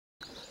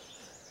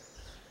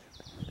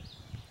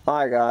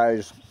Hi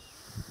guys,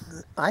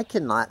 I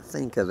cannot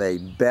think of a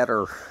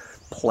better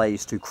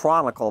place to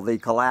chronicle the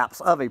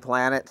collapse of a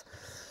planet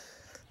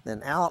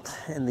than out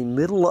in the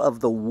middle of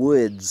the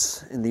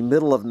woods, in the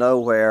middle of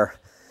nowhere,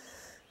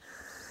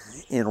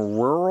 in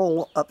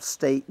rural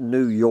upstate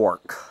New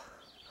York,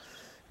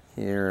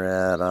 here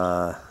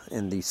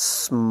in the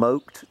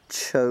smoked,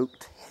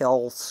 choked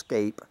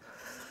hellscape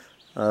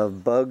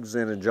of Bugs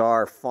in a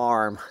Jar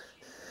Farm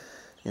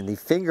in the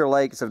Finger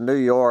Lakes of New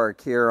York,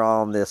 here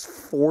on this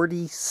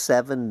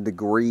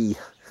 47-degree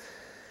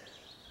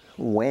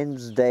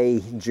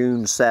Wednesday,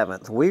 June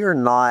 7th. We are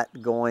not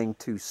going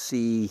to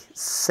see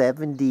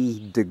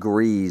 70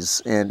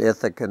 degrees in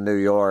Ithaca, New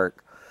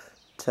York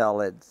till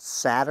it's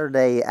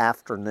Saturday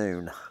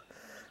afternoon.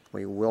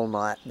 We will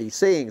not be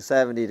seeing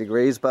 70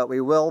 degrees, but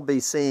we will be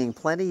seeing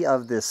plenty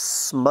of this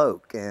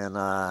smoke. And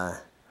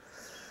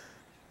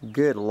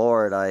good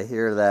Lord, I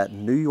hear that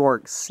New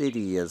York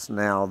City is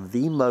now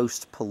the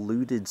most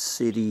polluted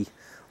city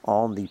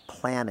on the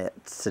planet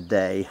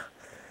today.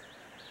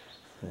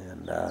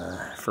 And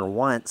for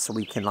once,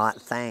 we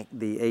cannot thank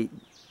the 8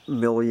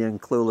 million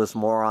clueless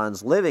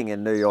morons living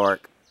in New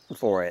York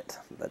for it.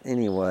 But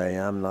anyway,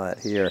 I'm not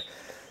here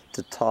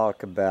to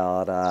talk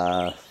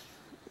about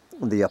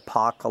the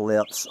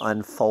apocalypse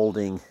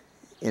unfolding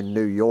in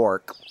New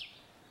York.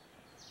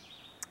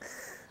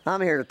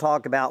 I'm here to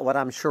talk about what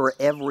I'm sure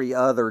every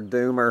other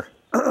doomer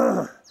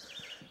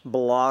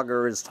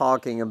blogger is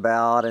talking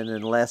about, and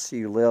unless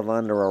you live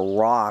under a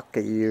rock,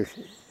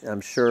 I'm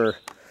sure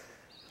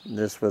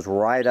this was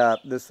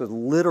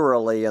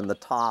literally in the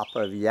top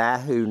of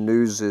Yahoo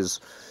News's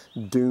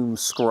doom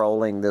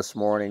scrolling this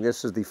morning.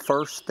 This is the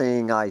first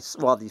thing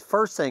the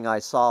first thing I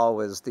saw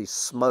was the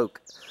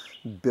smoke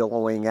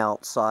billowing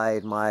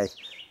outside my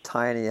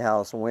tiny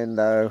house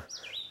window.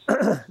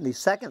 The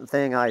second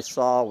thing I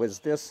saw was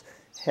this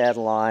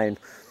headline.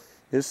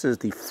 This is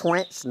the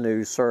French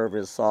news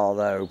service,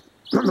 although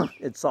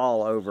it's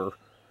all over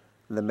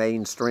the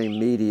mainstream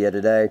media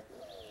today.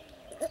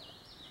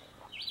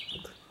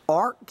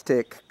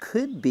 Arctic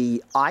could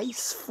be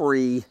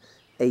ice-free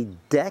a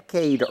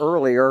decade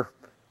earlier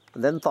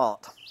than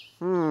thought.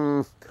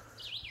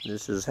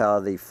 This is how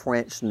the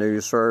French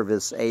news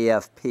service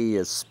AFP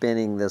is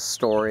spinning this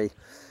story.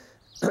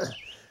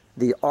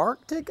 The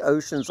Arctic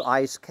Ocean's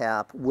ice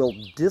cap will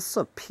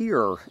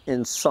disappear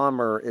in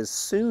summer as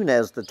soon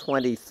as the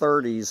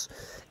 2030s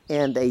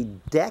and a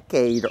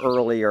decade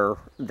earlier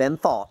than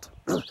thought.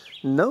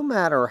 No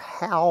matter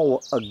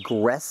how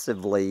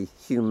aggressively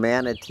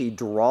humanity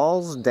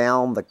draws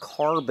down the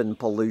carbon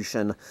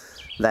pollution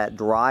that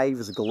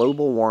drives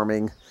global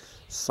warming,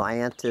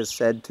 scientists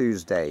said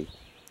Tuesday,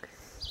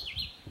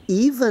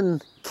 even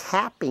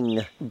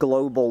capping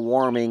global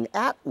warming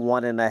at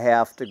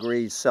 1.5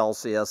 degrees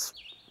Celsius,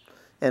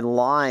 in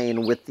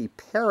line with the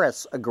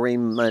Paris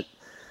Agreement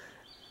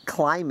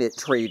climate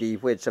treaty,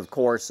 which of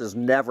course is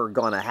never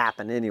going to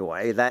happen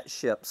anyway. That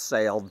ship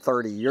sailed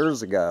 30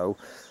 years ago.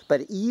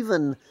 But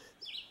even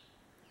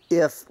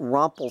if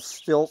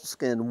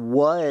Rumpelstiltskin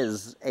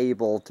was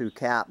able to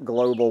cap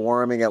global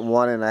warming at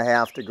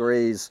 1.5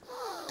 degrees,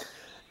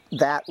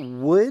 that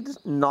will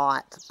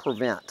not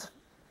prevent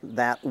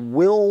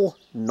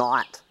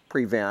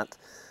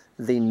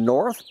the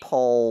North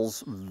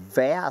Pole's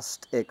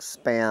vast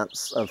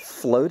expanse of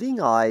floating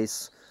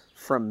ice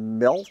from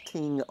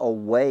melting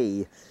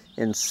away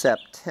in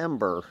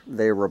September,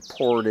 they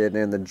reported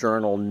in the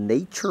journal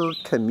Nature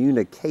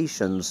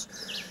Communications.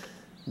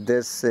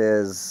 This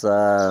is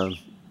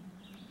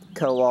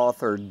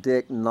co-author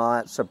Dick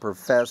Knotts, a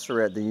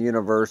professor at the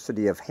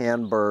University of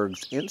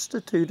Hamburg's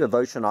Institute of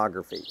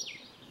Oceanography.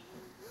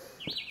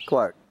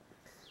 Quote,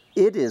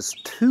 "It is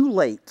too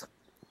late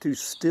to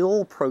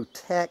still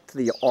protect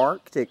the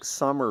Arctic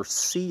summer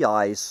sea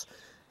ice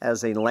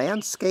as a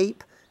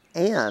landscape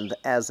and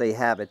as a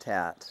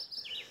habitat.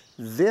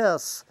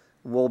 This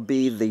will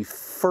be the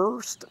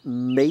first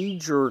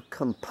major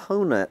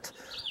component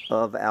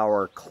of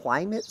our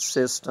climate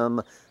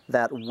system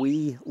that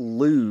we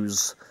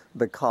lose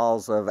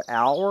because of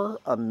our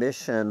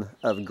emission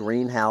of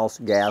greenhouse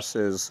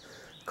gases,"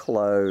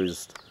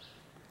 closed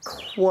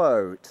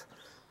quote.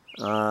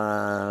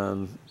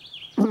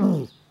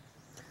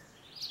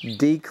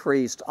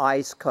 Decreased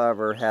ice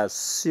cover has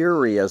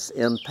serious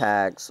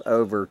impacts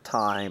over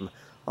time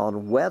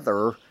on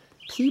weather,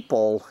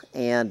 people,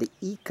 and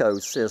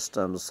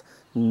ecosystems,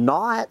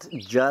 not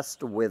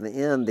just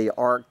within the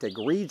Arctic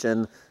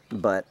region,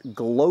 but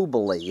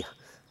globally.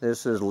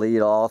 This is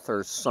lead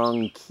author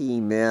Sung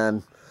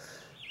Ki-min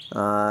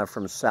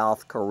from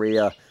South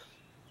Korea.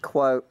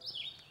 Quote,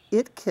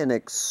 "It can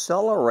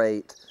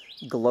accelerate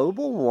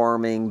global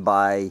warming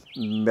by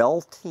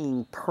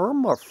melting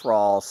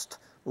permafrost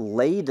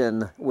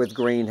laden with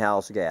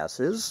greenhouse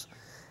gases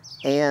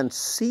and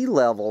sea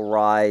level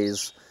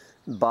rise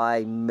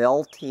by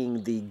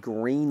melting the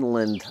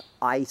Greenland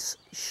ice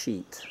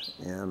sheet."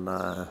 And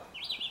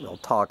we'll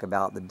talk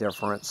about the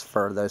difference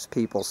for those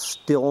people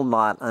still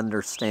not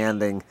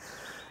understanding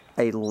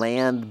a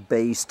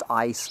land-based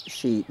ice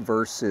sheet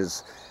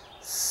versus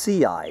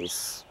sea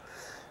ice.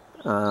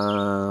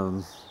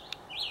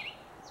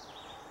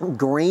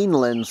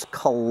 Greenland's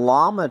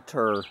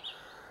kilometers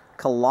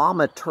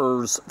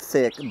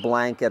thick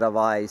blanket of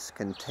ice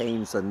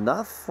contains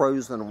enough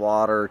frozen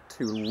water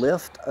to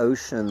lift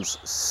oceans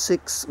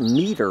 6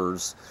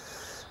 meters.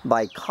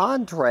 By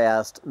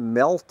contrast,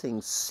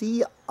 melting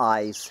sea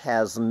ice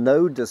has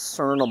no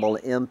discernible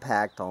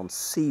impact on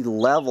sea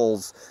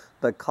levels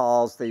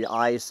because the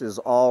ice is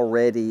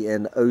already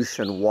in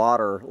ocean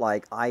water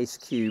like ice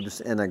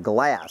cubes in a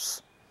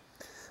glass.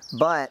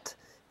 But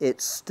it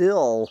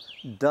still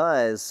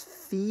does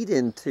feed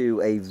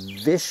into a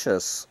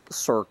vicious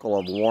circle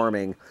of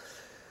warming.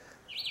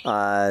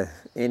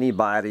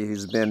 Anybody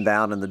who's been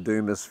down in the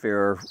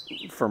Doomosphere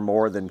for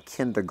more than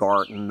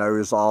kindergarten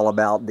knows all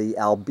about the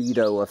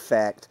albedo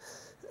effect.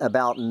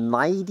 About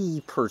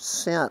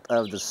 90%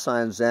 of the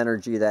sun's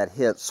energy that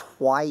hits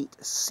white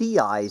sea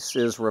ice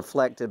is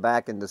reflected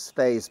back into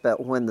space,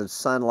 but when the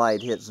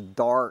sunlight hits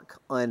dark,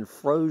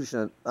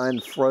 unfrozen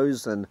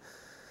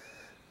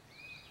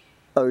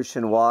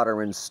ocean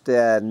water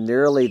instead,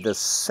 nearly the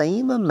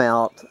same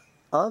amount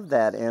of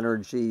that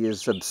energy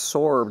is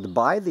absorbed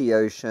by the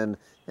ocean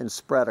and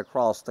spread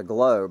across the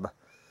globe.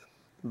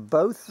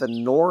 Both the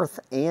North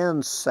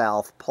and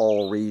South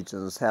Pole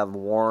regions have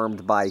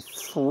warmed by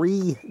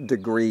 3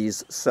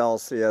 degrees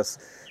Celsius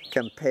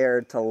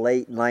compared to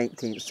late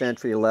 19th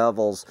century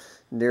levels,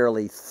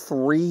 nearly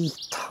 3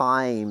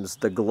 times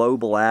the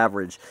global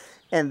average.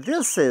 And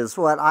this is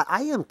what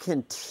I am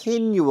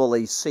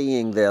continually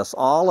seeing this,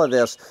 all of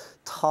this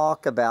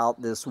talk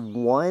about this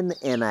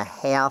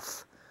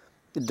 1.5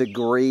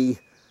 degree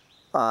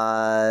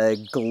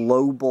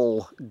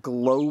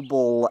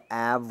global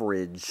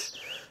average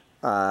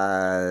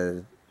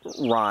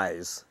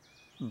rise.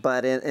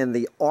 But in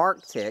the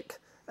Arctic,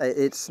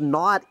 it's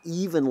not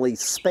evenly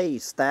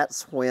spaced.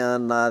 That's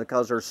when,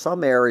 because there's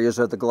some areas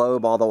of the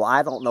globe, although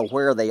I don't know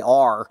where they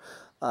are,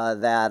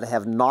 that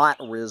have not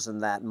risen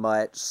that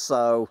much.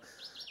 So,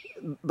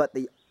 but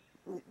the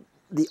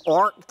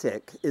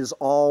Arctic is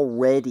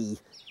already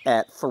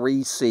at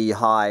 3°C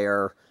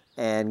higher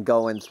and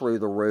going through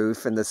the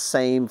roof, and the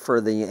same for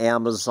the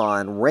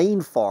Amazon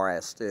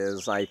rainforest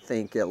is, I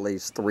think, at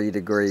least 3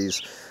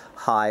 degrees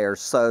higher.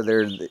 So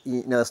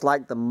it's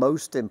like the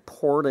most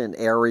important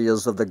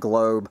areas of the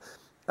globe,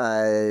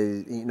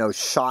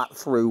 shot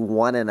through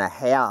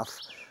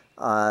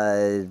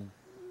 1.5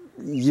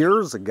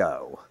 years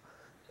ago.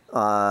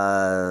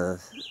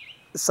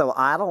 So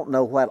I don't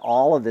know what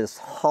all of this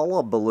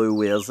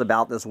hullabaloo is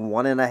about this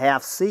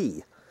 1.5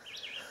 C.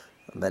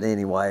 But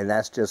anyway,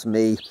 that's just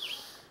me.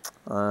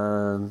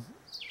 So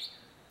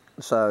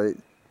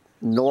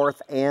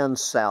North and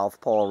South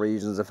Pole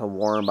regions have been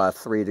warmed by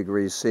 3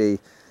 degrees C.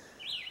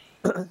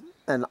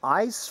 An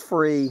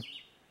ice-free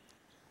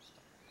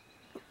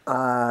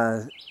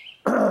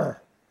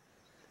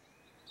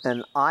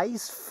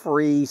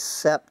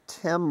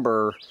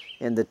September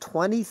in the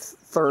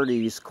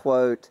 2030s,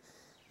 quote,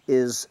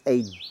 is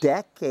a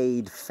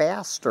decade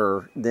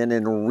faster than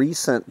in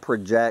recent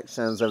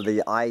projections of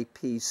the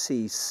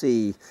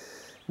IPCC,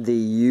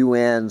 the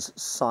UN's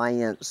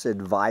science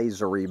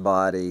advisory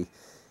body.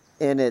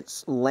 In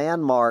its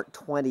landmark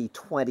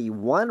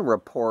 2021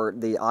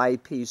 report, the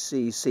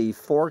IPCC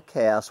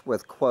forecast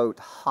with, quote,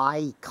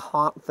 high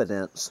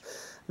confidence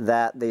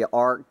that the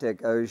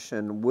Arctic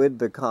Ocean would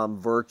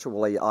become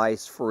virtually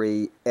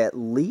ice-free at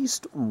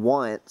least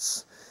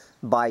once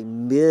by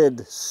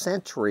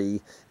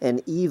mid-century,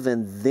 and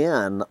even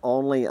then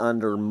only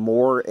under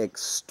more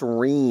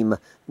extreme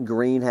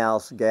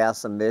greenhouse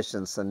gas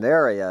emission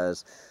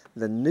scenarios.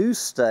 The new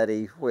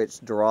study,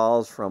 which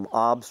draws from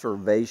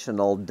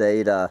observational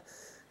data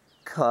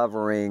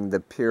covering the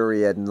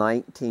period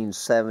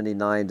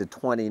 1979 to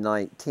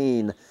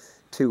 2019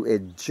 to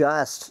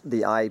adjust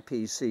the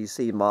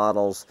IPCC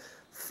models,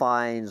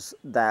 finds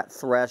that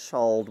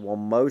threshold will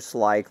most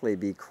likely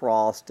be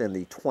crossed in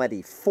the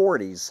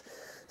 2040s.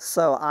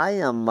 So I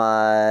am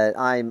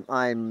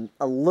I'm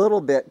a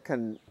little bit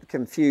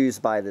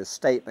confused by this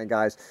statement,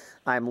 guys.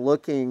 I'm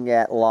looking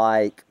at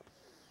like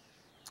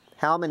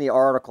how many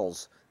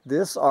articles.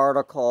 This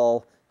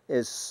article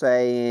is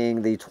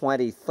saying the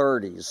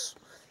 2030s.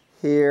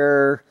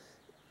 Here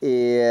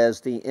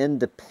is the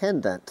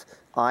Independent.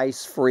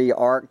 Ice-free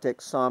Arctic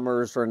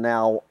summers are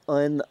now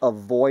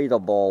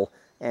unavoidable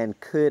and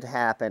could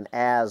happen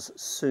as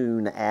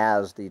soon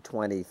as the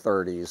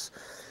 2030s.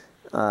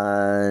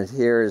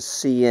 Here is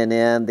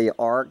CNN. The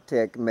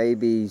Arctic may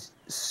be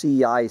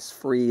sea ice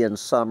free in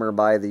summer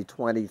by the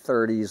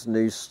 2030s,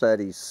 new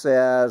study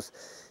says.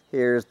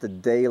 Here's the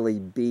Daily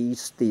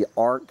Beast. The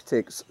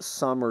Arctic's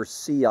summer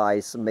sea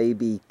ice may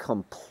be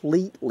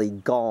completely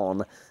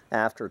gone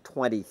after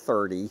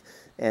 2030,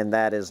 and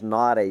that is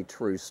not a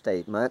true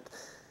statement.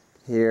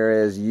 Here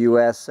is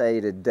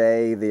USA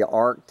Today. The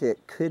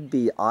Arctic could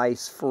be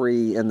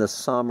ice-free in the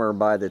summer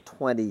by the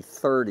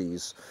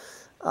 2030s.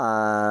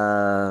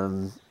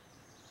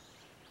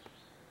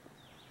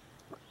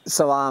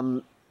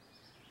 So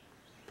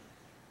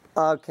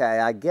okay,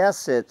 I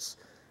guess it's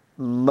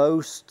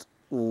most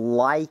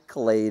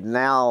likely,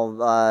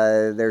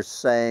 now they're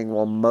saying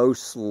will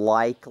most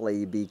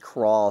likely be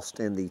crossed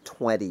in the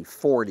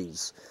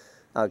 2040s.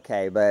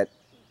 Okay, but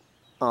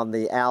on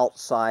the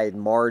outside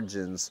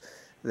margins,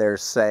 they're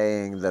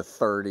saying the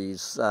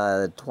 30s,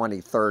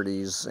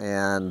 2030s,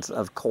 and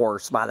of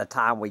course, by the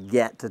time we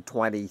get to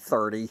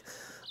 2030,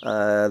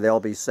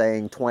 they'll be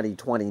saying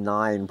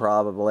 2029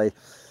 probably.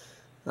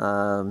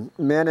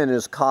 Min and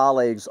his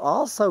colleagues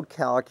also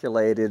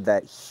calculated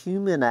that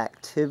human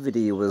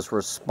activity was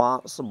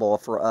responsible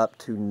for up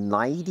to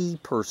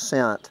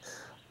 90%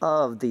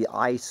 of the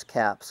ice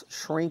caps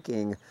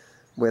shrinking,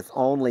 with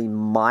only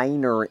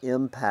minor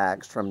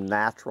impacts from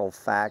natural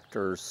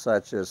factors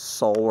such as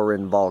solar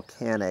and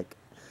volcanic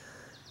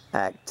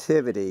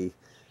activity.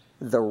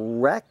 The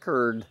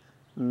record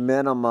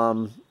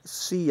minimum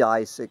sea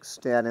ice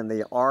extent in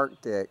the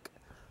Arctic,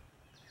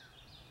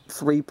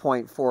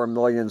 3.4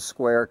 million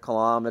square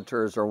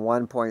kilometers or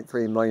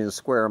 1.3 million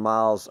square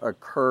miles,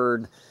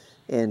 occurred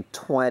in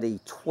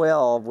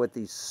 2012, with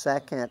the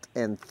second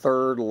and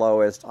third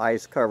lowest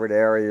ice-covered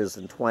areas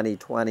in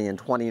 2020 and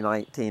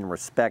 2019,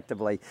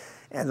 respectively.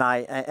 And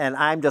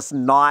I'm just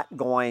not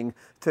going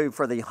to,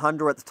 for the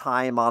 100th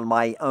time on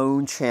my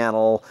own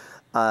channel,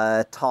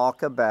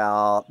 talk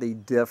about the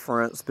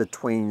difference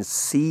between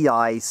sea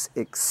ice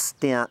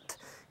extent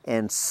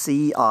and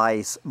sea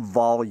ice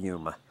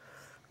volume.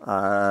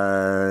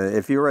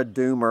 If you're a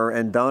doomer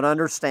and don't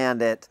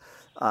understand it,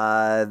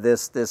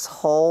 this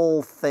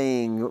whole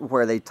thing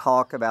where they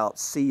talk about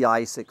sea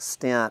ice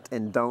extent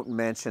and don't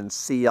mention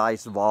sea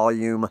ice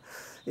volume,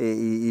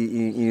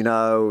 you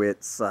know,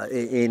 it's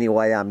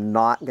anyway. I'm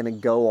not going to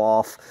go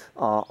off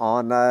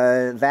on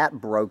that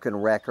broken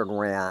record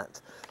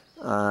rant.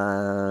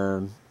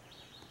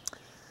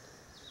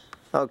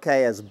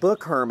 Okay, as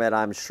Book Hermit,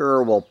 I'm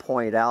sure will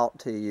point out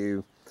to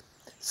you,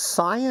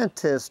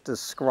 scientists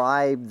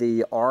describe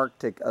the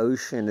Arctic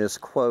Ocean as,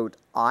 quote,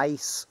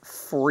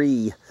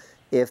 ice-free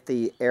if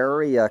the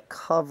area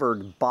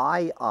covered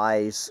by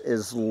ice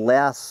is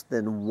less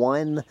than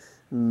 1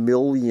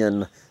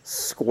 million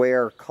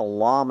square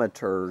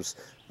kilometers,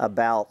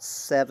 about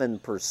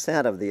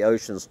 7% of the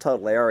ocean's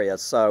total area.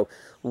 So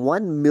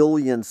 1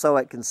 million, so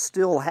it can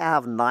still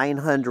have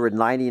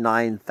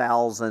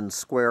 999,000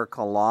 square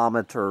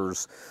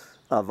kilometers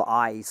of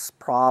ice,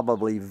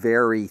 probably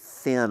very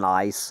thin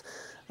ice,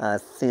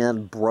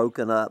 thin,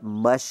 broken up,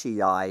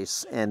 mushy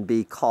ice, and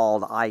be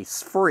called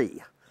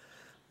ice-free.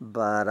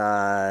 But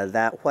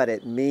what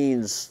it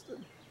means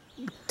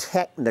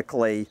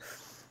technically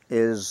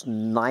is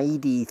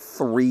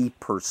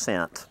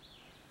 93%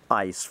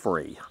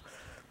 ice-free.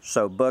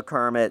 So Book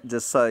Hermit,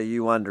 just so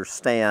you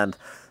understand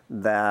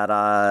that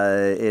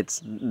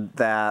it's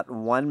that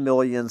 1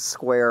 million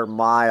square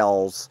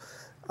miles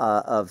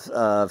of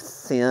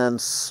thin,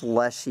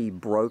 slushy,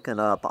 broken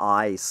up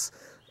ice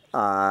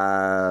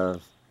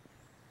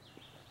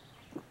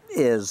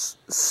is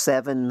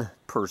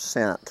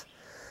 7%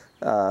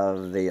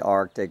 of the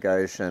Arctic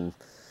Ocean.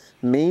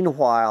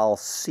 Meanwhile,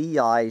 sea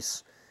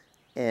ice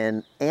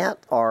in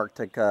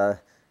Antarctica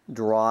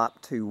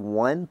dropped to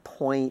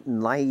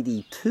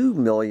 1.92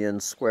 million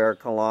square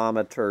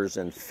kilometers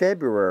in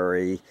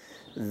February,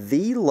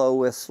 the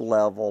lowest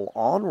level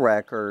on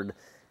record,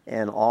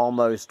 and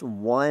almost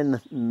 1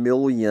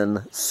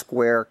 million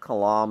square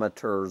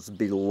kilometers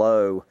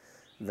below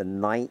the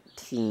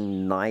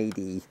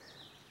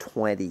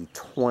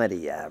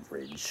 1990-2020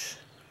 average.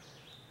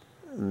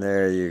 And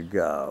there you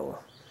go.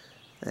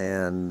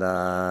 And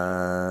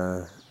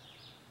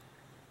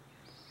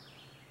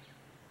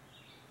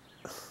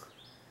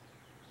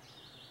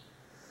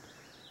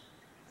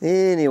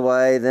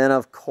anyway, then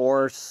of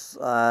course,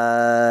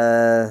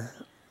 all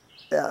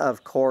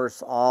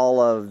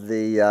of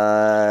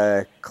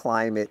the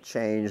climate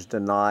change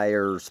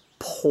deniers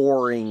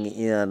pouring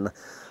in,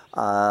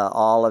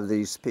 all of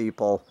these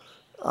people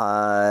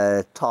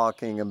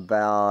talking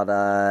about,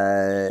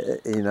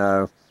 you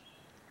know,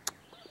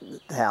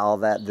 how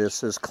that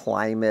this is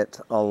climate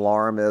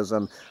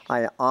alarmism.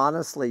 I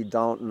honestly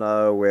don't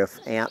know if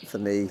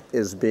Anthony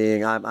is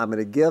being, I'm going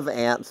to give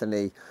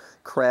Anthony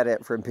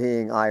credit for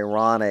being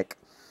ironic.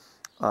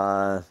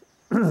 I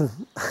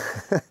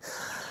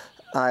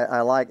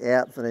like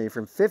Anthony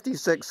from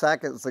 56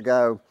 seconds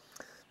ago.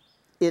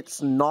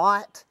 It's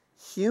not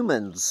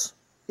humans.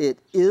 It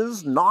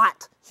is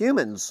not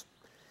humans.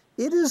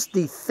 It is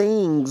the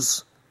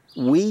things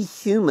we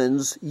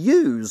humans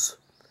use.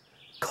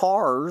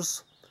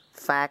 Cars,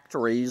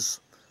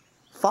 factories,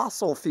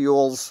 fossil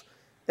fuels,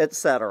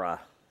 etc.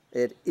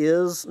 It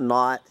is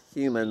not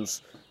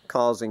humans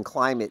causing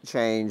climate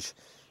change.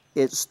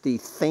 It's the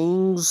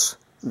things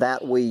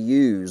that we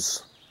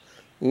use.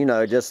 You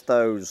know, just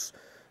those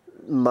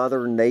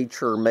Mother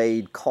Nature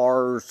made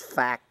cars,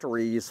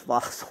 factories,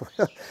 fossil.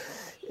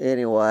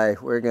 Anyway,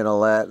 we're going to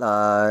let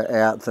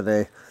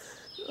Anthony,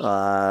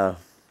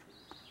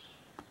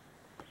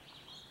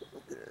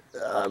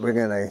 we're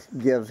going to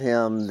give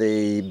him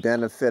the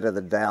benefit of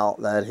the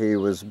doubt that he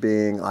was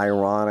being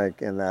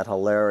ironic in that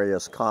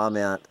hilarious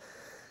comment.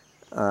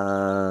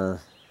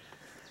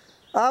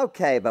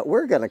 Okay, but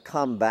we're going to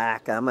come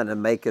back. I'm going to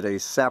make it a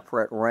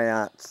separate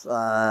rant,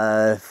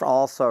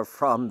 also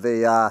from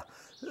the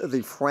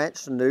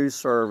French news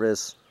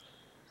service.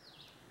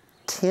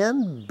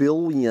 10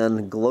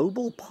 billion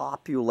global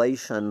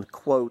population,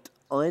 quote,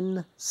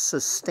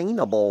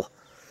 unsustainable,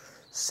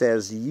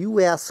 says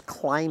U.S.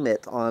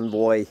 climate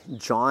envoy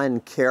John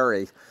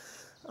Kerry.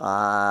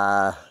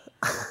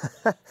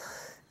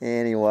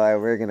 Anyway,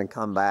 we're going to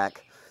come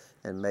back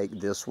and make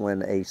this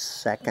one a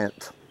second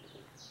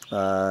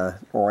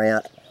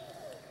rant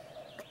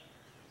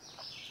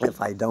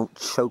if I don't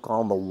choke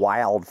on the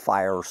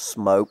wildfire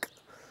smoke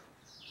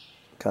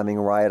coming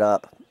right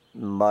up.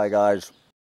 Bye, guys.